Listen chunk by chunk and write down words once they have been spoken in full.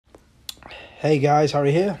Hey guys,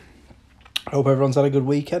 Harry here. Hope everyone's had a good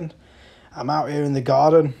weekend. I'm out here in the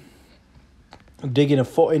garden, digging a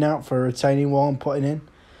footing out for a retaining wall and putting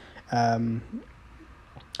in.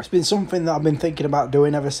 It's been something that I've been thinking about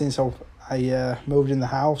doing ever since I moved in the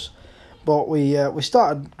house. But we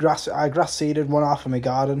started I grass seeded one half of my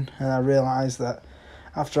garden, and I realised that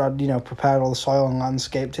after I'd prepared all the soil and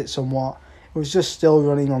landscaped it somewhat, it was just still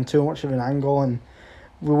running on too much of an angle, and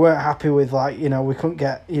we weren't happy with we couldn't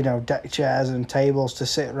get deck chairs and tables to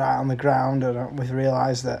sit right on the ground, and we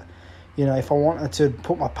realised that if I wanted to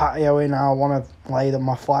put my patio in, I want to lay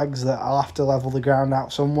my flags, that I'll have to level the ground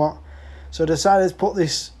out somewhat. So I decided to put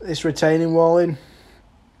this retaining wall in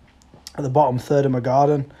at the bottom third of my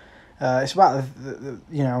garden. It's about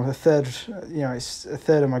the third, it's a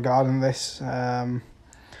third of my garden, this, and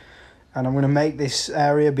I'm going to make this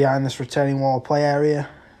area behind this retaining wall a play area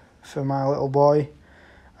for my little boy.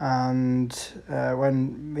 And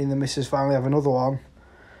when me and the missus finally have another one,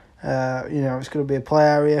 it's going to be a play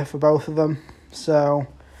area for both of them. So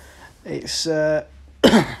it's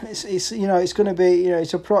it's going to be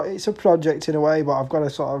it's a project in a way, but I've got to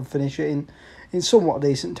sort of finish it in somewhat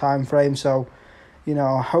decent time frame. So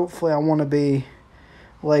hopefully I want to be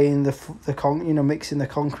laying mixing the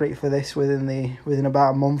concrete for this within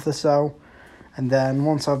about a month or so. And then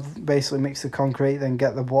once I've basically mixed the concrete, then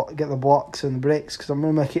get the blocks and the bricks, because I'm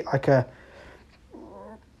gonna make it like a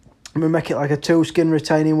 2-skin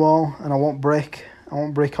retaining wall, and I want brick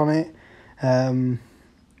on it.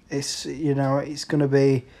 It's gonna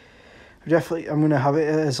be definitely. I'm gonna have it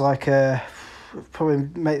as probably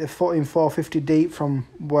make the footing 450 deep from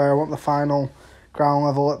where I want the final ground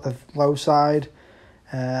level at the low side,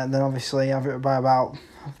 and then obviously have it by about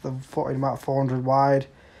the footing about 400 wide.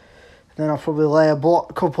 Then I'll probably lay a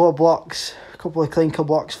couple of clinker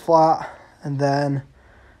blocks flat, and then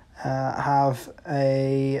have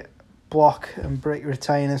a block and brick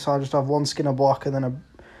retainer. So I'll just have one skin of block, and then a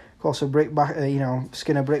brick back,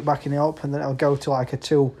 skin of brick backing it up, and then it'll go to like a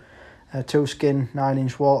two skin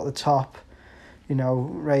 9-inch wall at the top.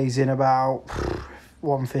 Raising about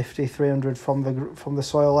 150, 300 from the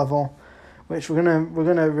soil level, which we're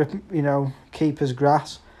gonna keep as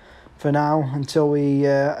grass for now until we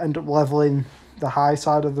end up leveling the high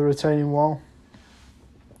side of the retaining wall.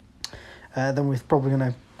 Then we're probably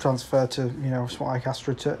going to transfer to something like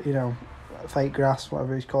AstroTurf, fake grass,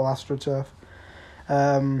 whatever it's called, AstroTurf.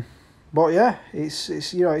 But yeah, it's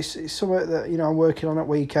something that I'm working on at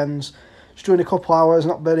weekends, just doing a couple hours,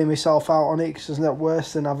 not burning myself out on it, because there's no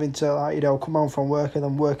worse than having to come home from work and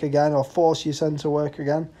then work again, or force yourself to work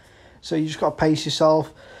again. So you just got to pace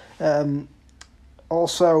yourself.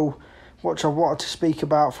 Also, which I've wanted to speak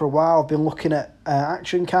about for a while, I've been looking at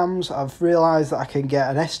action cams. I've realised that I can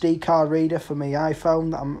get an SD card reader for my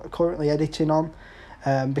iPhone that I'm currently editing on.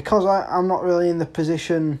 Because I'm not really in the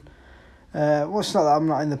position, it's not that I'm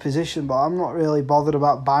not in the position, but I'm not really bothered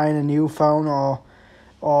about buying a new phone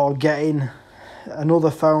or getting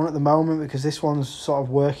another phone at the moment, because this one's sort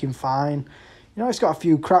of working fine. It's got a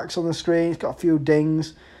few cracks on the screen, it's got a few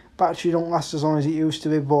dings. Battery don't last as long as it used to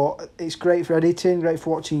be, but it's great for editing, great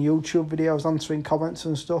for watching YouTube videos, answering comments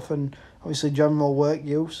and stuff, and obviously general work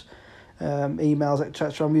use, emails,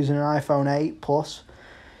 etc. I'm using an iPhone 8 Plus.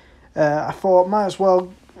 I thought might as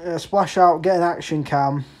well splash out, get an action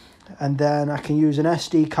cam, and then I can use an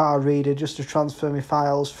SD card reader just to transfer my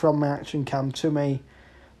files from my action cam to my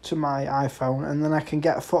iPhone, and then I can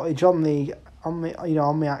get footage on my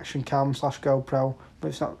action cam / GoPro, but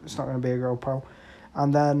it's not going to be a GoPro.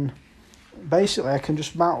 And then basically I can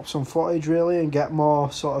just mount up some footage really and get more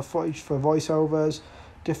sort of footage for voiceovers,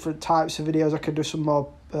 different types of videos. I could do some more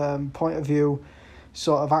point of view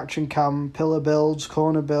sort of action cam, pillar builds,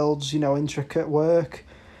 corner builds, intricate work.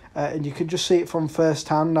 And you can just see it from first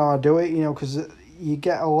hand how I do it, because you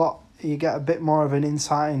get a bit more of an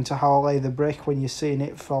insight into how I lay the brick when you're seeing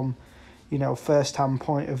it from, first hand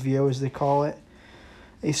point of view, as they call it.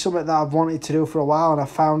 It's something that I've wanted to do for a while, and I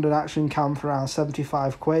found an action cam for around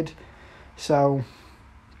 75 quid. So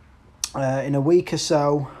in a week or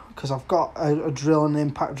so, because I've got a drill and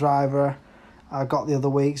impact driver I got the other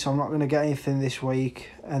week, so I'm not going to get anything this week.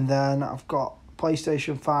 And then I've got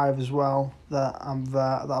PlayStation 5 as well that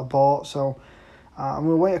I bought. So I'm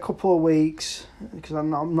going to wait a couple of weeks, because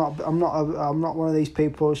I'm not one of these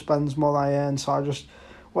people who spends more than I earn. So I just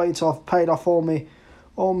wait until I've paid off all my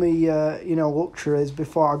luxuries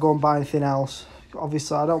before I go and buy anything else.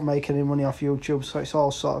 Obviously I don't make any money off YouTube, so it's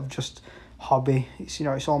all sort of just hobby.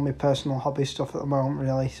 It's all my personal hobby stuff at the moment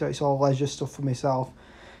really, so it's all leisure stuff for myself.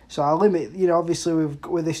 So I limit, obviously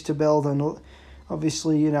with this to build, and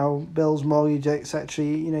obviously bills, mortgage, etc.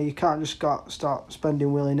 You can't just start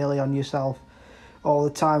spending willy-nilly on yourself. all the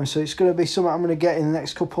time. So it's going to be something I'm going to get in the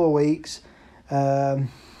next couple of weeks.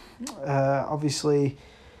 Obviously,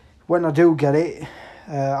 when I do get it,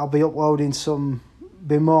 I'll be uploading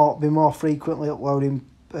be more frequently uploading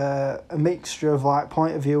a mixture of like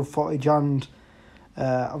point of view footage and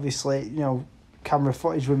obviously, you know, camera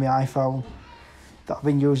footage with my iPhone that I've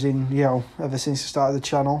been using, you know, ever since I started the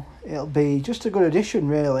channel. It'll be just a good addition,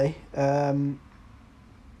 really.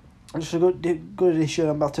 Just a good addition.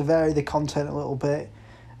 I'm about to vary the content a little bit.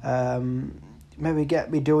 Maybe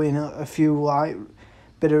get me doing a few like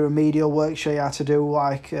bit of remedial work, show you how to do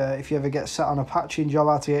like if you ever get set on a patching job,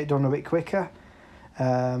 how to get it done a bit quicker.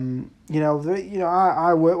 You know,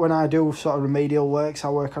 I work, when I do sort of remedial works, I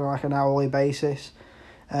work on like an hourly basis.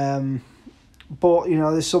 But, you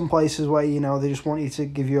know, there's some places where, you know, they just want you to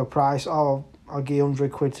give you a price. Oh, I'll give you 100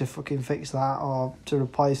 quid to fucking fix that or to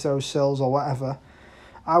replace those sills or whatever.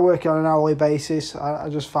 I work on an hourly basis. I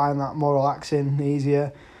just find that more relaxing,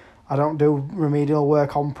 easier. I don't do remedial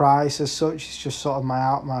work on price as such. It's just sort of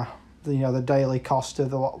my you know, the daily cost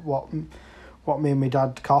of what me and my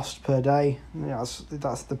dad cost per day. You know,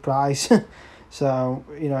 that's the price. So,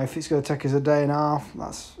 you know, if it's going to take us a day and a half,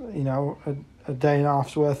 that's, you know, a day and a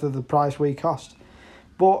half's worth of the price we cost.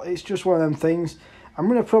 But it's just one of them things. I'm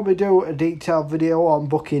going to probably do a detailed video on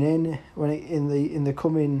booking in in the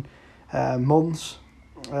coming months.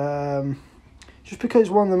 Just because it's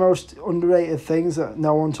one of the most underrated things that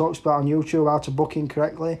no one talks about on YouTube, how to book in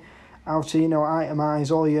correctly, how to, you know,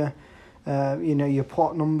 itemise all your you know, your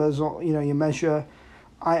plot numbers, or, you know, your measure,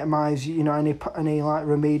 itemise, you know, any like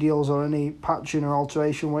remedials or any patching or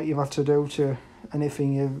alteration work you've had to do to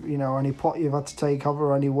anything you know, any plot you've had to take over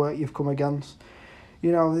or any work you've come against.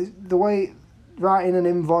 You know, the way writing an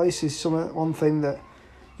invoice is one thing that,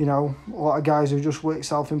 you know, a lot of guys who just work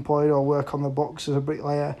self-employed or work on the books as a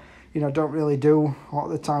bricklayer, you know, don't really do a lot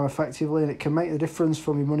of the time effectively, and it can make the difference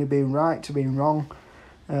from your money being right to being wrong.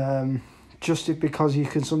 Just because you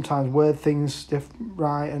can sometimes word things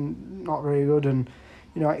right and not very good, and,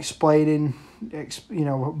 you know, you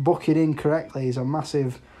know, booking in correctly is a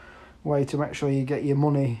massive way to make sure you get your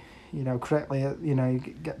money, you know, correctly, you know, you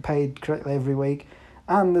get paid correctly every week.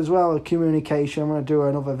 And as well, communication. I'm going to do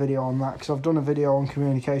another video on that, because I've done a video on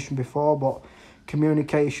communication before, but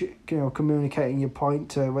communication, you know, communicating your point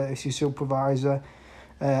to whether it's your supervisor,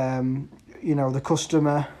 you know, the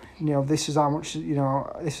customer. You know, this is how much, you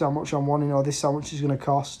know, this is how much I'm wanting, or this is how much it's going to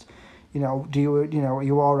cost. You know, you know, are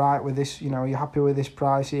you all right with this? You know, are you happy with this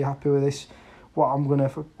price? Are you happy with this? What I'm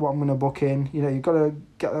gonna book in? You know, you've got to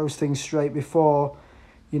get those things straight before,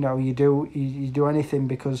 you know, you do anything,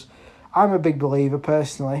 because I'm a big believer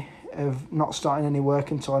personally of not starting any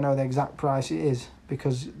work until I know the exact price it is,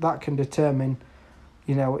 because that can determine,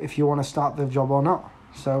 you know, if you want to start the job or not.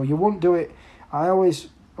 So you won't do it. I always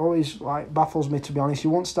like baffles me, to be honest. You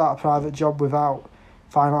won't start a private job without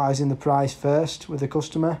finalising the price first with the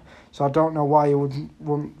customer. So I don't know why you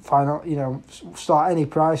wouldn't start any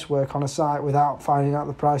price work on a site without finding out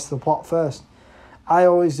the price of the plot first. I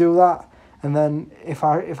always do that, and then if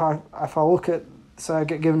I look at, say I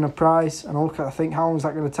get given a price and I think how long is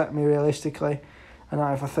that going to take me realistically, and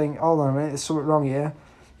if I think, hold on a minute, there's something wrong here,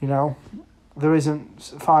 you know, there isn't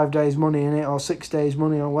 5 days money in it or 6 days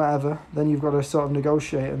money or whatever, then you've got to sort of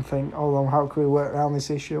negotiate and think, hold on, how can we work around this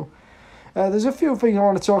issue? There's a few things I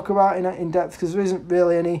want to talk about in depth, because there isn't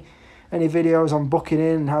really any videos on booking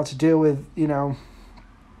in and how to deal with, you know,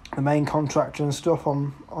 the main contractor and stuff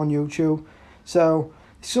on YouTube. So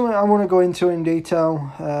it's something I want to go into in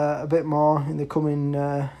detail a bit more in the coming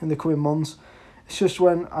months. It's just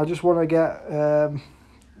when I just want to get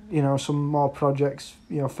you know, some more projects,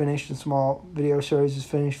 you know, finished, and some more video series is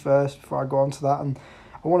finished first before I go on to that. And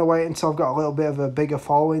I want to wait until I've got a little bit of a bigger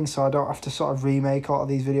following, so I don't have to sort of remake a lot of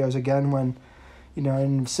these videos again when, you know,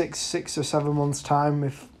 in six or 7 months time,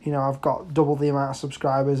 if, you know, I've got double the amount of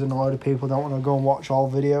subscribers and a load of people don't want to go and watch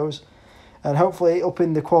all videos. And hopefully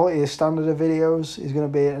upping the quality and standard of videos is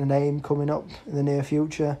going to be an aim coming up in the near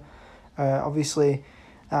future. Obviously,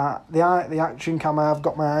 the action cam I've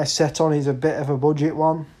got my eyes set on is a bit of a budget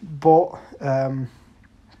one, but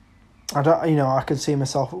I don't, you know, I can see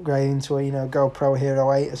myself upgrading to a, you know, GoPro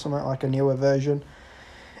Hero 8 or something, like a newer version,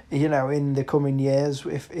 you know, in the coming years,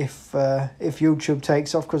 if YouTube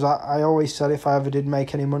takes off, because I always said if I ever did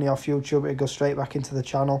make any money off YouTube, it'd go straight back into the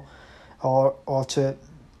channel, or to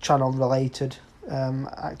channel related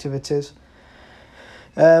activities.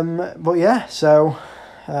 But yeah, so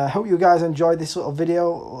hope you guys enjoyed this little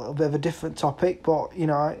video, a little bit of a different topic, but, you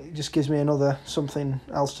know, it just gives me something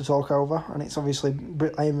else to talk over, and it's obviously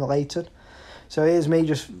bricklaying related. So here's me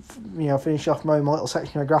just, you know, finish off mowing my little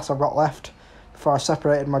section of grass I've got left before I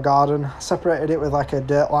separated my garden. I separated it with like a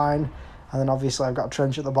dirt line, and then obviously I've got a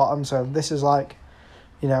trench at the bottom. So this is like,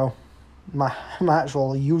 you know, my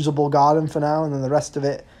actual usable garden for now, and then the rest of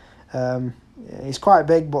it, it's quite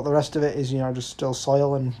big, but the rest of it is, you know, just still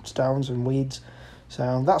soil and stones and weeds.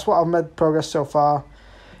 So that's what I've made progress so far.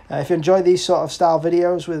 If you enjoy these sort of style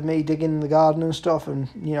videos with me digging the garden and stuff, and,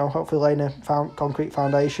 you know, hopefully laying a concrete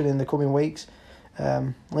foundation in the coming weeks,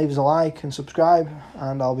 leave us a like and subscribe,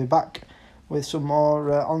 and I'll be back with some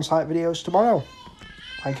more on-site videos tomorrow.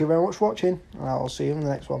 Thank you very much for watching, and I'll see you in the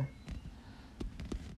next one.